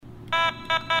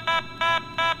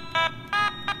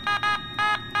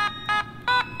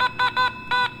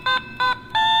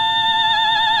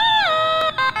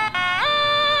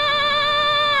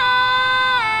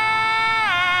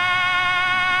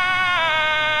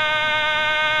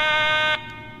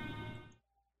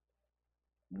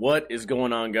What is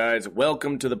going on, guys?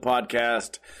 Welcome to the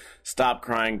podcast, Stop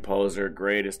Crying Poser,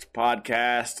 greatest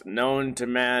podcast known to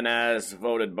man as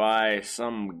voted by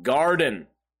some garden,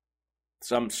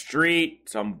 some street,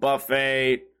 some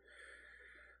buffet.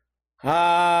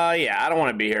 Yeah, I don't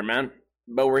want to be here, man,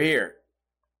 but we're here.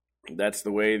 That's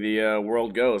the way the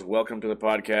world goes. Welcome to the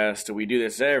podcast. We do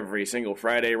this every single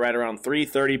Friday right around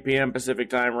 3:30 p.m. Pacific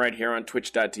time right here on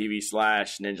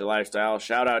twitch.tv/Ninja Lifestyle.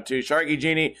 Shout out to Sharky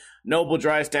Genie, Noble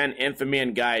Dry Stand, Infamy,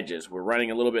 and Geiges. We're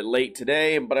running a little bit late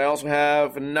today, but I also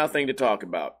have nothing to talk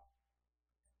about.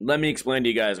 Let me explain to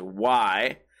you guys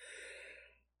why.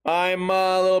 I'm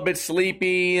a little bit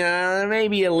sleepy,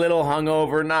 maybe a little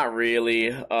hungover, not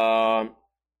really.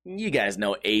 You guys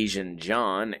know Asian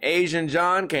John. Asian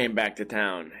John came back to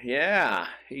town. Yeah,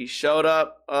 he showed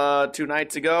up 2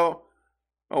 nights ago.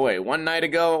 Oh wait, 1 night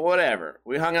ago, whatever.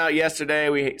 We hung out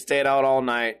yesterday. We stayed out all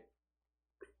night.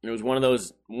 It was one of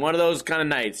those kind of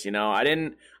nights, you know. I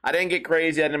didn't get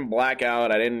crazy. I didn't black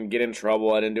out. I didn't get in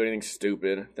trouble. I didn't do anything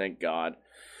stupid, thank God.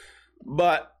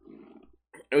 But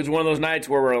it was one of those nights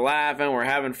where we're laughing, we're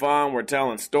having fun, we're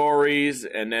telling stories,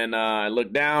 and then I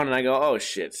look down and I go, oh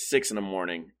shit, 6 in the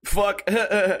morning. Fuck.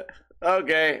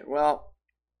 Okay, well,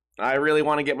 I really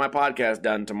want to get my podcast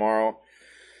done tomorrow.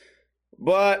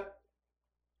 But,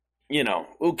 you know,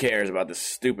 who cares about this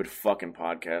stupid fucking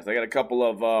podcast? I got a couple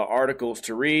of articles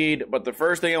to read, but the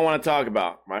first thing I want to talk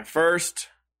about, my first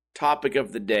topic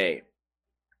of the day,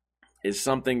 is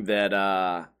something that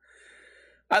I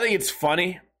think it's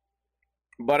funny.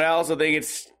 But I also think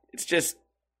it's just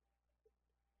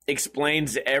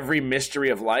explains every mystery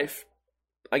of life.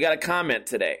 I got a comment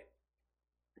today.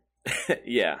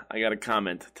 Yeah, I got a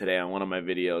comment today on one of my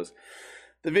videos.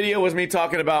 The video was me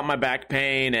talking about my back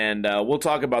pain, and we'll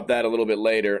talk about that a little bit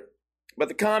later. But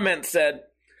the comment said,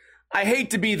 I hate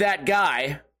to be that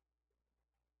guy,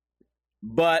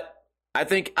 but I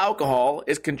think alcohol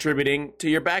is contributing to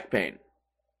your back pain.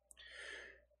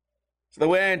 So the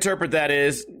way I interpret that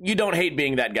is, you don't hate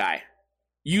being that guy.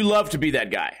 You love to be that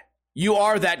guy. You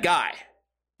are that guy.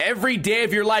 Every day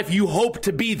of your life, you hope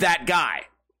to be that guy.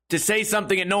 To say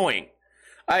something annoying.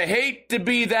 I hate to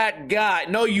be that guy.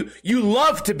 No, you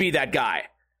love to be that guy.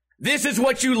 This is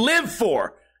what you live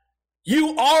for.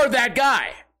 You are that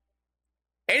guy.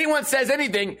 Anyone says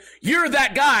anything, you're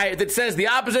that guy that says the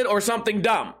opposite or something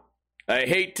dumb. I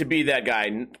hate to be that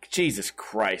guy. Jesus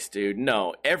Christ, dude.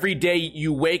 No. Every day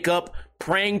you wake up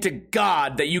praying to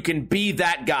God that you can be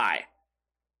that guy.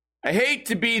 I hate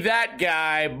to be that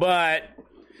guy, but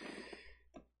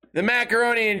the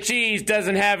macaroni and cheese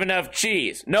doesn't have enough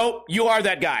cheese. Nope, you are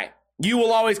that guy. You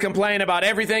will always complain about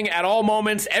everything at all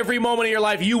moments. Every moment of your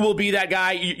life, you will be that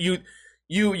guy.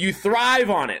 You thrive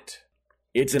on it.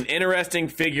 It's an interesting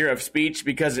figure of speech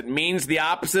because it means the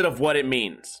opposite of what it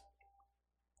means.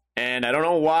 And I don't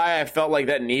know why I felt like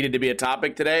that needed to be a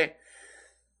topic today.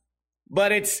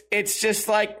 But it's just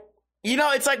like, you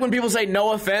know, it's like when people say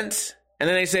no offense, and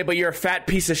then they say, but you're a fat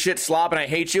piece of shit slob and I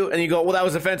hate you. And you go, well, that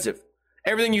was offensive.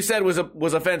 Everything you said was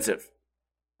offensive.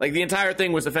 Like the entire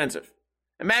thing was offensive.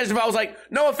 Imagine if I was like,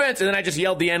 no offense, and then I just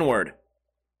yelled the N-word.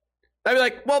 I'd be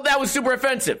like, well, that was super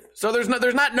offensive. So there's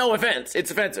not no offense.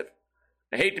 It's offensive.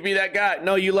 I hate to be that guy.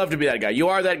 No, you love to be that guy. You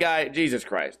are that guy. Jesus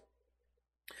Christ.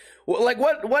 Well, like,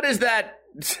 what is that?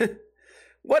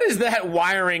 What is that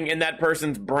wiring in that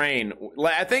person's brain?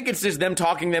 Like, I think it's just them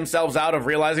talking themselves out of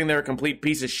realizing they're a complete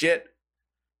piece of shit.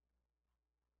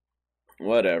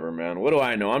 Whatever, man. What do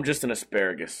I know? I'm just an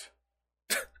asparagus.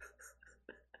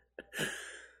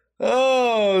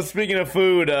 Oh, speaking of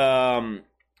food,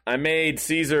 I made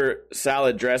Caesar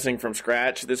salad dressing from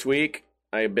scratch this week.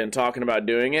 I've been talking about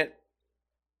doing it,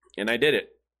 and I did it.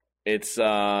 It's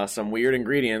some weird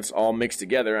ingredients all mixed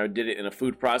together. I did it in a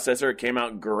food processor. It came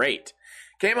out great.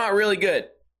 Came out really good.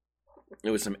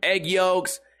 It was some egg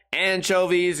yolks,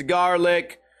 anchovies,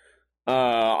 garlic,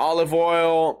 olive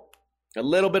oil, a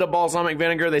little bit of balsamic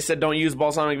vinegar. They said don't use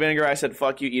balsamic vinegar. I said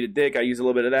fuck you, eat a dick. I use a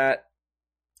little bit of that.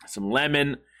 Some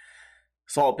lemon,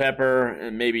 salt, pepper,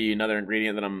 and maybe another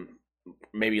ingredient that I'm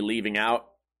maybe leaving out.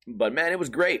 But man, it was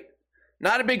great.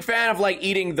 Not a big fan of like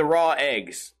eating the raw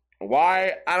eggs.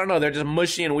 Why? I don't know. They're just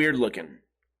mushy and weird looking.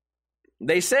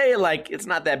 They say, like, it's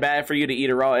not that bad for you to eat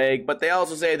a raw egg, but they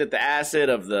also say that the acid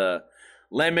of the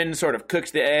lemon sort of cooks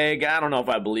the egg. I don't know if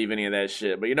I believe any of that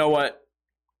shit, but you know what?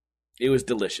 It was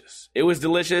delicious. It was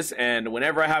delicious, and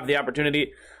whenever I have the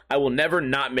opportunity, I will never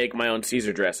not make my own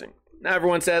Caesar dressing. Now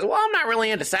everyone says, well, I'm not really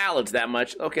into salads that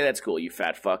much. Okay, that's cool, you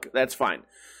fat fuck. That's fine.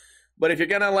 But if you're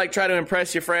gonna like try to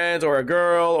impress your friends or a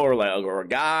girl or a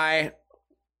guy,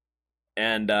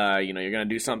 and you're gonna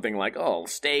do something like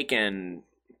steak and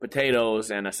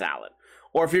potatoes and a salad,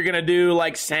 or if you're gonna do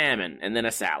like salmon and then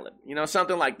a salad,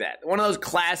 something like that. One of those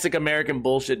classic American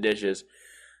bullshit dishes.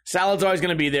 Salad's always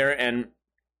gonna be there, and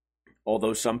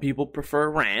although some people prefer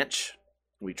ranch,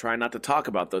 we try not to talk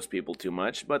about those people too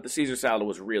much, but the Caesar salad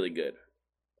was really good.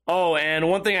 Oh, and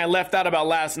one thing I left out about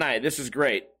last night, this is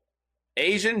great.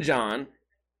 Asian John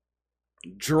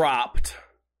dropped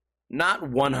not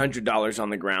 $100 on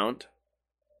the ground,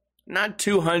 not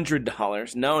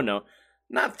 $200, no,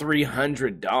 not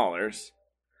 $300.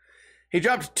 He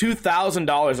dropped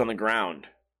 $2,000 on the ground.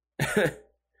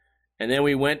 And then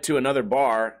we went to another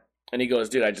bar, and he goes,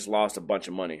 dude, I just lost a bunch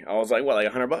of money. I was like, what,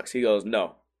 like $100? He goes,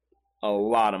 no, a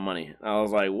lot of money. I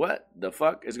was like, what the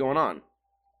fuck is going on?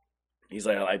 He's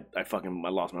like, I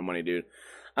lost my money, dude.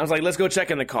 I was like, let's go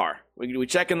check in the car. We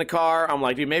check in the car. I'm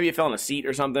like, dude, maybe it fell in a seat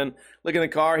or something. Look in the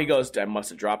car. He goes, I must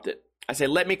have dropped it. I say,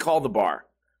 let me call the bar.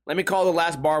 Let me call the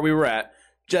last bar we were at,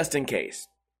 just in case.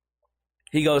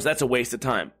 He goes, that's a waste of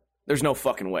time. There's no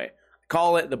fucking way.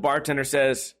 Call it. The bartender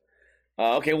says,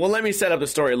 okay, well, let me set up the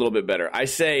story a little bit better. I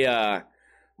say,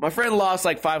 my friend lost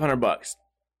like $500.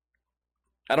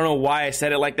 I don't know why I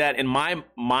said it like that. In my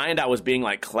mind, I was being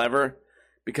like clever,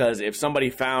 because if somebody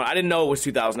found, I didn't know it was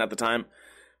 $2,000 at the time,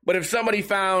 but if somebody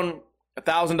found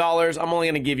 $1,000, I'm only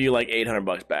going to give you like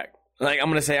 $800 back. Like, I'm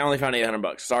going to say I only found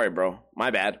 $800. Sorry, bro.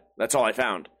 My bad. That's all I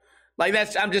found. Like,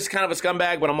 I'm just kind of a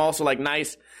scumbag, but I'm also like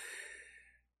nice.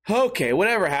 Okay,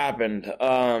 whatever happened.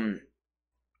 I'm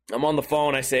on the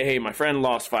phone. I say, hey, my friend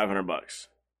lost $500.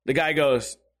 The guy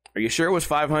goes, are you sure it was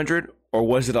 $500 or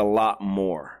was it a lot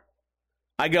more?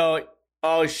 I go,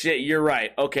 oh shit, you're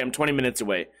right. Okay, I'm 20 minutes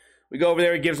away. We go over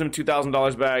there. He gives him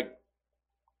 $2,000 back.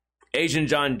 Asian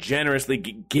John generously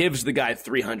gives the guy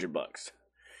 $300.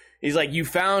 He's like, you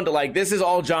found, like, this is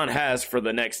all John has for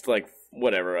the next, like,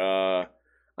 whatever,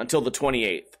 until the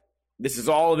 28th. This is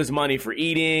all of his money for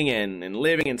eating and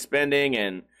living and spending.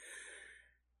 And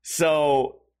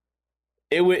so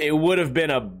it would have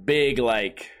been a big,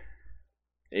 like,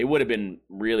 it would have been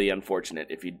really unfortunate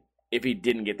if he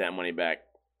didn't get that money back.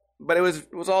 But it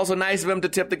was also nice of him to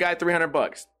tip the guy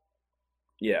 $300.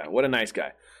 Yeah, what a nice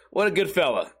guy. What a good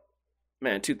fella.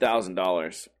 Man,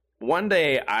 $2,000. One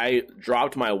day I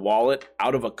dropped my wallet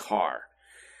out of a car.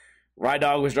 Ride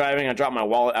Dog was driving. I dropped my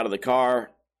wallet out of the car.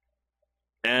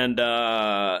 And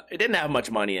it didn't have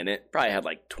much money in it. Probably had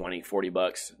like $20,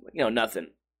 $40. Nothing.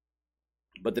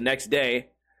 But the next day,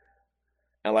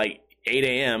 at like 8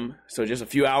 a.m., so just a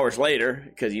few hours later,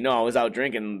 because I was out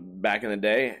drinking back in the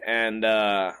day, and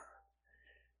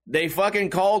they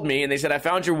fucking called me and they said, I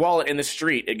found your wallet in the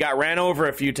street. It got ran over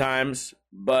a few times,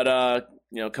 but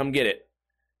come get it.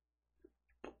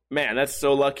 Man, that's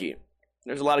so lucky.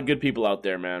 There's a lot of good people out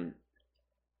there, man.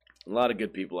 A lot of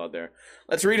good people out there.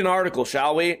 Let's read an article,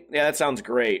 shall we? Yeah, that sounds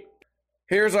great.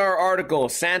 Here's our article,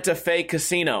 Santa Fe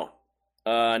Casino.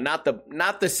 Not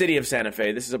the city of Santa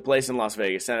Fe. This is a place in Las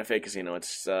Vegas, Santa Fe Casino.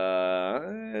 It's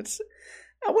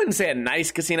I wouldn't say a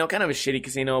nice casino, kind of a shitty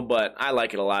casino, but I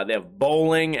like it a lot. They have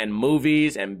bowling and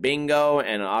movies and bingo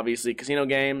and obviously casino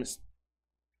games.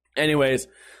 Anyways,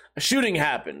 a shooting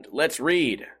happened. Let's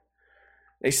read.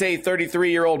 They say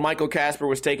 33-year-old Michael Casper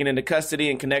was taken into custody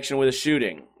in connection with a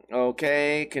shooting.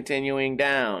 Okay, continuing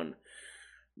down.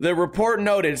 The report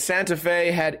noted Santa Fe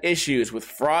had issues with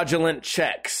fraudulent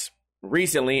checks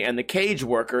recently, and the cage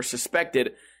worker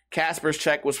suspected Casper's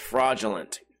check was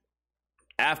fraudulent.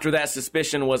 After that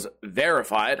suspicion was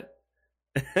verified,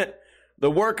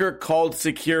 the worker called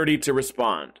security to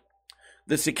respond.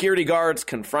 The security guards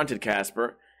confronted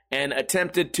Casper and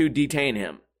attempted to detain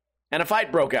him. And a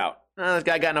fight broke out. This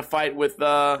guy got in a fight with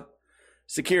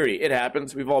security. It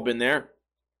happens. We've all been there.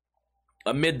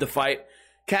 Amid the fight,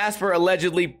 Casper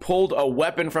allegedly pulled a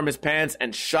weapon from his pants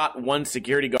and shot one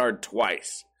security guard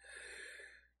twice.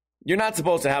 You're not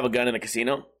supposed to have a gun in a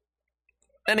casino.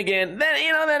 Then again,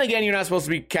 you're not supposed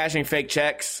to be cashing fake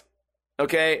checks.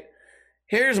 Okay?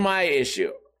 Here's my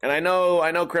issue. And I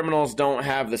know criminals don't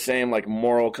have the same like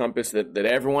moral compass that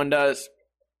everyone does.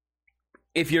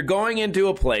 If you're going into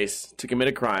a place to commit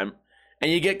a crime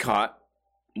and you get caught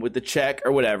with the check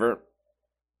or whatever,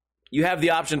 you have the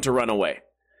option to run away.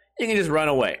 You can just run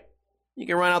away. You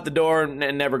can run out the door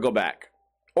and never go back.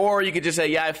 Or you could just say,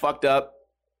 yeah, I fucked up.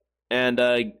 And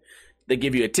they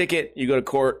give you a ticket. You go to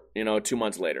court, 2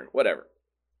 months later. Whatever.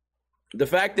 The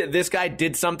fact that this guy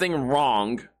did something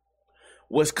wrong,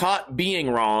 was caught being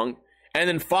wrong, and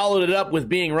then followed it up with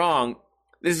being wrong.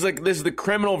 This is the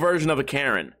criminal version of a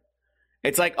Karen.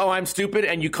 It's like, oh, I'm stupid,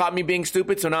 and you caught me being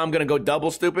stupid, so now I'm going to go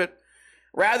double stupid.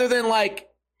 Rather than like,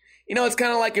 it's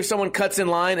kind of like if someone cuts in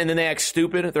line and then they act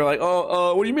stupid. They're like,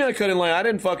 oh, what do you mean I cut in line? I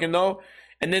didn't fucking know.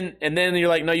 And then you're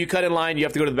like, no, you cut in line. You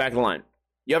have to go to the back of the line.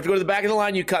 You have to go to the back of the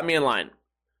line. You cut me in line.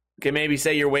 Okay, maybe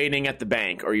say you're waiting at the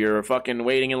bank or you're fucking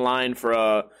waiting in line for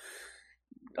a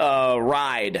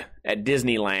ride at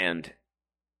Disneyland.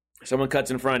 Someone cuts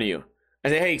in front of you. I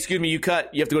say, hey, excuse me, you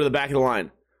cut. You have to go to the back of the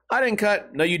line. I didn't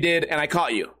cut. No, you did, and I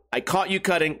caught you. I caught you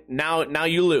cutting. Now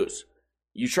you lose.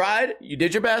 You tried. You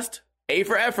did your best. A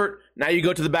for effort. Now you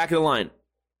go to the back of the line.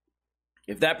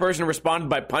 If that person responded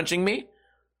by punching me,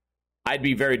 I'd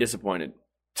be very disappointed.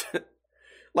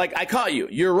 Like, I caught you.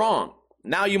 You're wrong.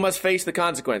 Now you must face the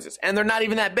consequences. And they're not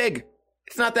even that big.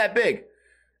 It's not that big.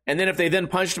 And then if they then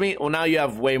punched me, well, now you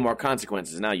have way more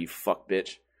consequences. Now you fuck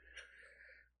bitch.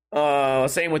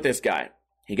 Same with this guy.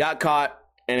 He got caught,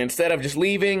 and instead of just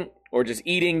leaving or just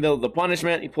eating the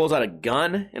punishment, he pulls out a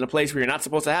gun in a place where you're not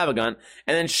supposed to have a gun,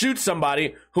 and then shoots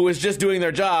somebody who was just doing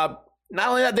their job. Not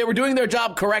only that, they were doing their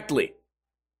job correctly.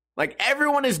 Like,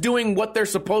 everyone is doing what they're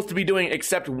supposed to be doing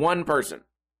except one person.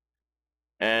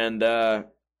 And, I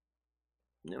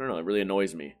don't know, it really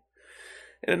annoys me.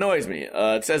 It annoys me.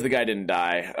 It says the guy didn't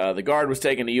die. The guard was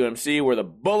taken to UMC where the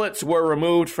bullets were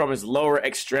removed from his lower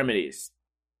extremities.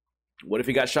 What if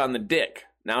he got shot in the dick?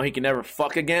 Now he can never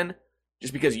fuck again?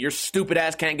 Just because your stupid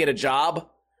ass can't get a job?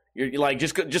 You're like,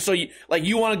 just so you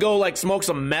want to go like smoke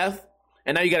some meth,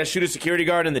 and now you got to shoot a security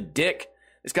guard in the dick?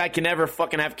 This guy can never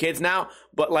fucking have kids now?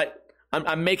 But like,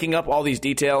 I'm making up all these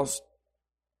details,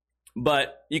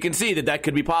 but you can see that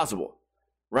could be possible,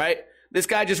 right? This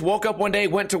guy just woke up one day,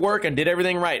 went to work, and did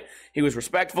everything right. He was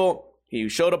respectful. He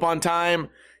showed up on time.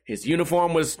 His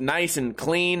uniform was nice and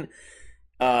clean.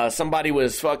 Somebody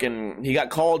was he got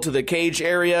called to the cage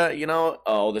area,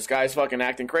 Oh, this guy's fucking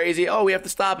acting crazy. Oh, we have to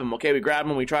stop him. Okay, we grab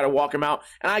him. We try to walk him out,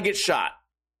 and I get shot.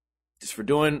 Just for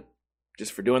doing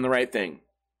the right thing.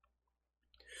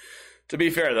 To be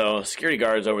fair, though, security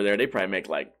guards over there, they probably make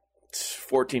like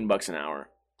 $14 an hour.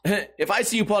 If I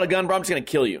see you pull out a gun, bro, I'm just going to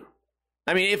kill you.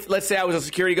 I mean, if, let's say I was a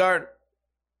security guard,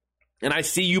 and I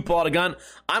see you pull out a gun,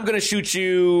 I'm going to shoot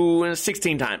you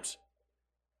 16 times.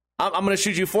 I'm going to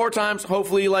shoot you 4 times.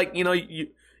 Hopefully,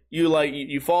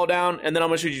 you fall down, and then I'm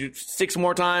going to shoot you 6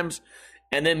 more times,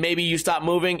 and then maybe you stop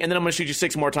moving, and then I'm going to shoot you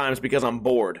 6 more times because I'm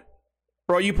bored.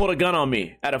 Bro, you pulled a gun on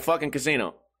me at a fucking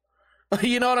casino.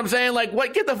 You know what I'm saying? Like,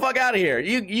 what? Get the fuck out of here.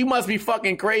 You must be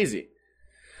fucking crazy.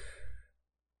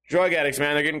 Drug addicts,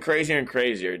 man, they're getting crazier and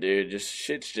crazier, dude.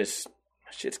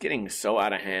 Shit's getting so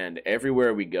out of hand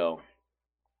everywhere we go.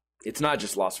 It's not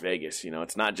just Las Vegas,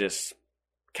 it's not just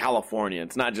California,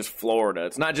 it's not just Florida,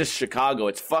 it's not just Chicago,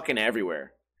 it's fucking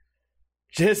everywhere.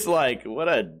 Just like, what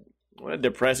a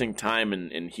depressing time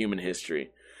in human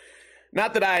history.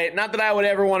 Not that I would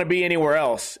ever want to be anywhere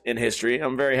else in history.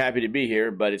 I'm very happy to be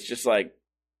here, but it's just like,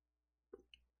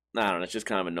 I don't know, it's just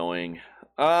kind of annoying.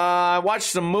 I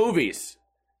watched some movies.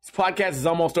 This podcast is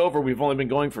almost over. We've only been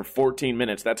going for 14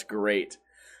 minutes. That's great.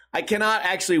 I cannot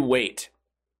actually wait.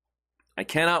 I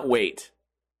cannot wait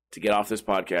to get off this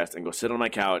podcast and go sit on my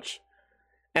couch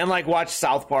and like watch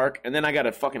South Park, and then I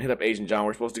gotta fucking hit up Asian John.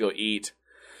 We're supposed to go eat.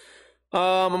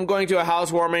 I'm going to a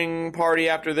housewarming party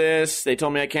after this. They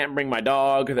told me I can't bring my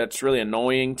dog. That's really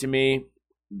annoying to me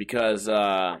because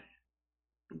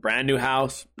brand new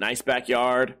house, nice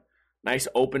backyard, nice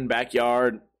open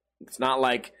backyard. It's not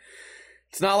like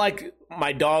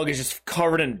my dog is just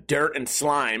covered in dirt and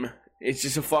slime. It's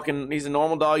just he's a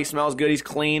normal dog. He smells good. He's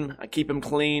clean. I keep him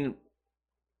clean.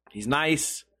 He's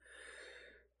nice.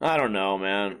 I don't know,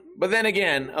 man. But then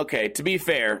again, okay, to be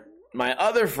fair, my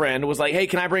other friend was like, hey,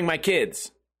 can I bring my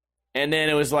kids? And then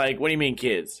it was like, what do you mean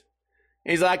kids?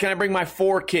 He's like, can I bring my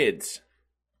 4 kids?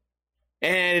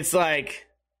 And it's like,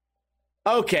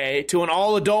 okay, to an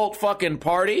all-adult fucking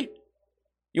party?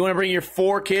 You want to bring your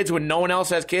 4 kids when no one else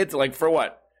has kids? Like, for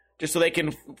what? Just so they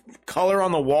can color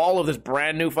on the wall of this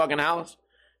brand new fucking house?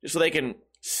 Just so they can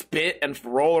spit and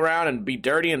roll around and be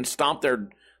dirty and stomp their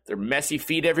messy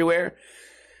feet everywhere?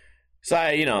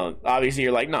 So, obviously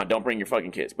you're like, no, don't bring your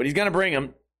fucking kids. But he's going to bring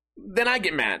them. Then I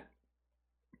get mad.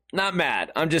 Not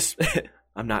mad. I'm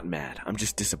not mad. I'm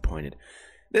just disappointed.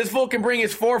 This fool can bring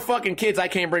his 4 fucking kids. I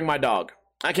can't bring my dog.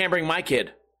 I can't bring my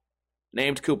kid,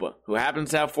 named Koopa, who happens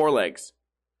to have 4 legs.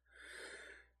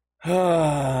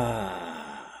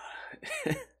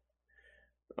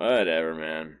 Whatever,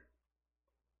 man.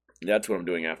 That's what I'm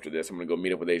doing after this. I'm going to go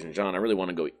meet up with Asian John. I really want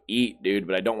to go eat, dude,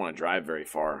 but I don't want to drive very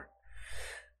far.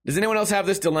 Does anyone else have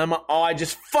this dilemma? Oh, I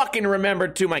just fucking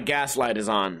remembered too, my gas light is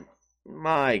on.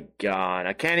 My God,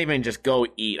 I can't even just go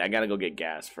eat. I gotta go get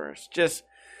gas first. Just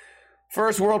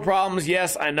first world problems,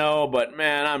 yes, I know, but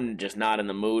man, I'm just not in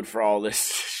the mood for all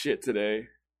this shit today.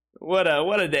 What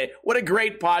a day. What a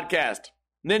great podcast.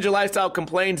 Ninja Lifestyle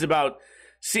complains about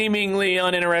seemingly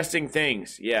uninteresting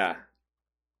things. Yeah,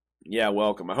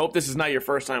 welcome. I hope this is not your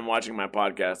first time watching my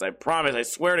podcast. I promise, I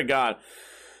swear to God,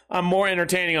 I'm more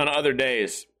entertaining on other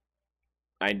days.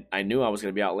 I knew I was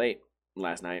going to be out late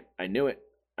last night. I knew it.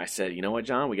 I said, you know what,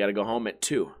 John? We got to go home at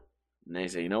 2. And they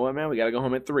say, you know what, man? We got to go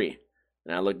home at 3.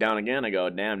 And I look down again. I go,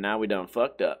 damn, now we done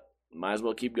fucked up. Might as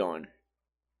well keep going.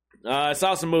 I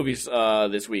saw some movies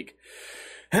this week.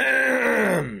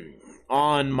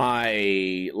 On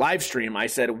my live stream, I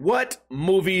said, what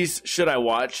movies should I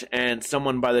watch? And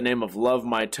someone by the name of Love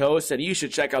My Toe said, you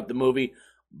should check out the movie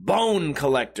Bone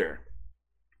Collector.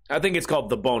 I think it's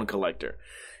called The Bone Collector.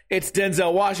 It's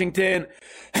Denzel Washington.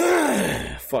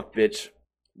 Fuck, bitch.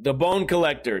 The Bone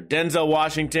Collector. Denzel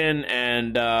Washington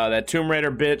and that Tomb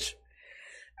Raider bitch.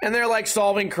 And they're like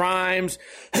solving crimes.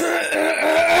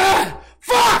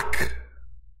 Fuck!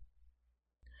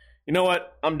 You know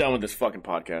what? I'm done with this fucking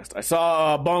podcast. I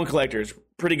saw Bone Collectors.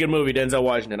 Pretty good movie, Denzel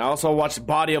Washington. I also watched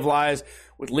Body of Lies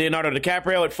with Leonardo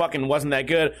DiCaprio. It fucking wasn't that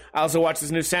good. I also watched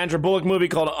this new Sandra Bullock movie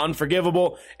called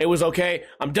Unforgivable. It was okay.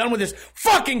 I'm done with this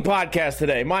fucking podcast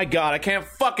today. My God, I can't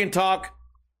fucking talk.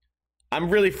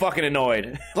 I'm really fucking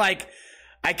annoyed. Like,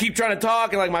 I keep trying to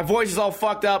talk and like my voice is all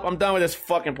fucked up. I'm done with this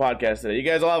fucking podcast today. You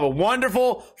guys all have a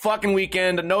wonderful fucking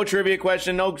weekend. No trivia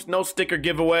question, no sticker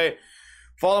giveaway.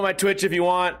 Follow my Twitch if you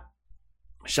want.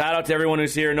 Shout out to everyone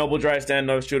who's here. Noble Dry Stand,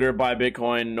 North Shooter, Buy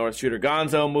Bitcoin, North Shooter,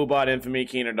 Gonzo, Moobot, Infamy,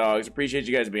 Keener Dogs. Appreciate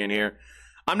you guys being here.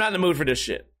 I'm not in the mood for this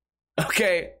shit.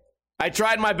 Okay? I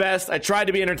tried my best. I tried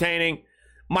to be entertaining.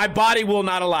 My body will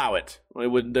not allow it.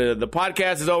 The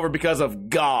podcast is over because of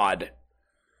God.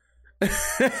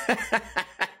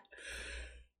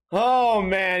 Oh,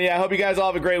 man. Yeah, I hope you guys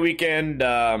all have a great weekend.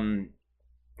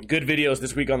 Good videos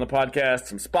this week on the podcast.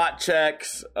 Some spot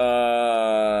checks,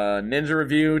 Ninja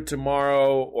review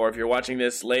tomorrow, or if you're watching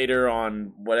this later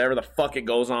on whatever the fuck it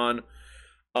goes on.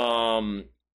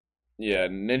 Yeah,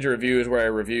 Ninja review is where I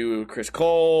review Chris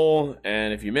Cole.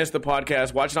 And if you missed the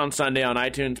podcast, watch it on Sunday on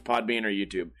iTunes, Podbean, or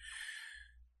YouTube.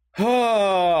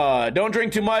 Don't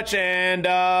drink too much and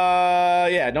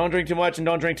don't drink too much and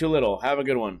don't drink too little. Have a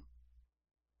good one.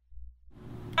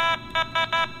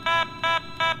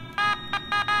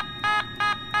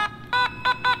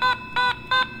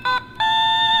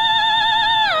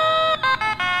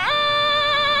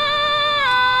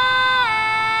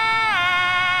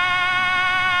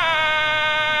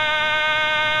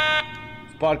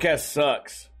 Podcast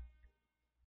sucks.